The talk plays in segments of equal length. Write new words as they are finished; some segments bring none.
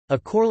A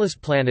coreless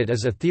planet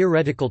is a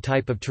theoretical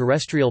type of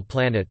terrestrial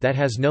planet that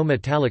has no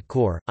metallic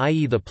core,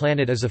 i.e. the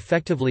planet is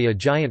effectively a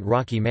giant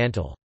rocky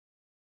mantle.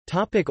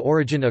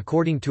 Origin.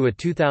 According to a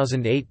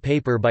 2008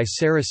 paper by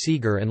Sarah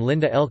Seeger and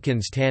Linda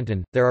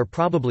Elkins-Tanton, there are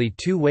probably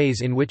two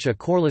ways in which a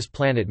coreless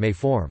planet may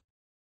form.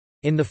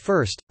 In the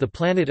first, the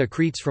planet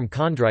accretes from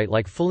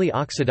chondrite-like fully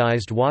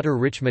oxidized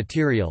water-rich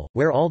material,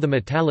 where all the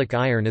metallic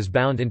iron is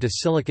bound into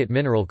silicate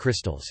mineral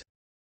crystals.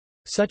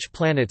 Such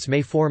planets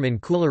may form in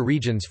cooler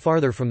regions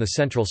farther from the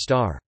central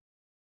star.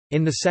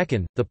 In the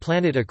second, the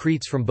planet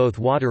accretes from both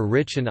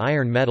water-rich and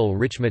iron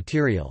metal-rich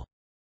material.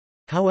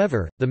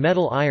 However, the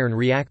metal iron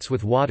reacts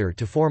with water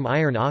to form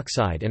iron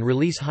oxide and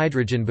release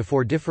hydrogen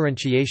before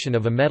differentiation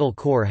of a metal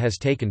core has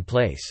taken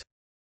place.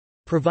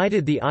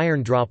 Provided the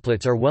iron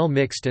droplets are well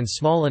mixed and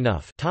small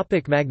enough.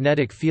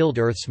 Magnetic field.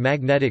 Earth's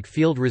magnetic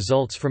field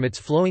results from its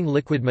flowing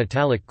liquid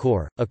metallic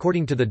core,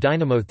 according to the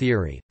dynamo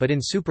theory, but in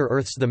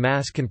super-Earths the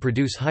mass can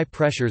produce high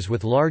pressures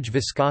with large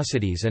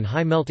viscosities and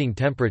high melting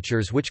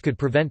temperatures which could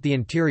prevent the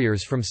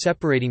interiors from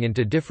separating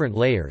into different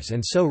layers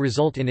and so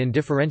result in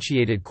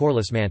indifferentiated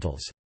coreless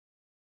mantles.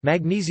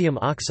 Magnesium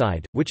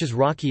oxide, which is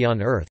rocky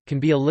on Earth,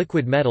 can be a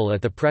liquid metal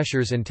at the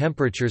pressures and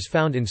temperatures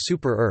found in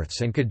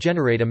super-Earths and could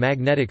generate a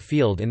magnetic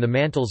field in the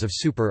mantles of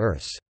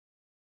super-Earths.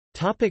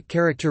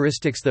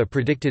 Characteristics. The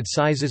predicted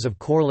sizes of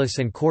coreless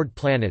and cored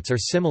planets are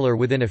similar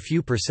within a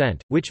few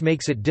percent, which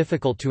makes it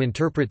difficult to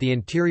interpret the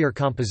interior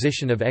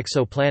composition of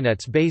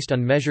exoplanets based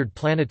on measured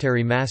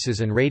planetary masses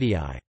and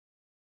radii.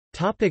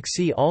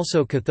 See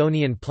also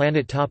Chthonian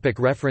planet.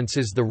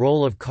 References. The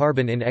role of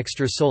carbon in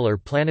extrasolar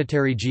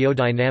planetary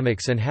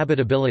geodynamics and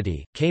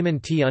habitability, Cayman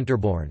T.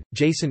 Unterborn,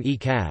 Jason E.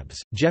 Kabbs,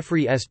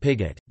 Jeffrey S.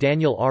 Pigott,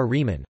 Daniel R.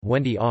 Riemann,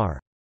 Wendy R.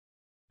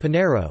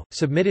 Pinero,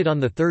 submitted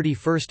on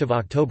 31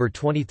 October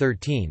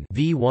 2013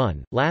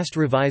 v1, last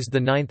revised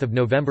 9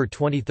 November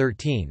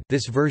 2013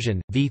 this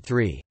version,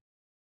 v3.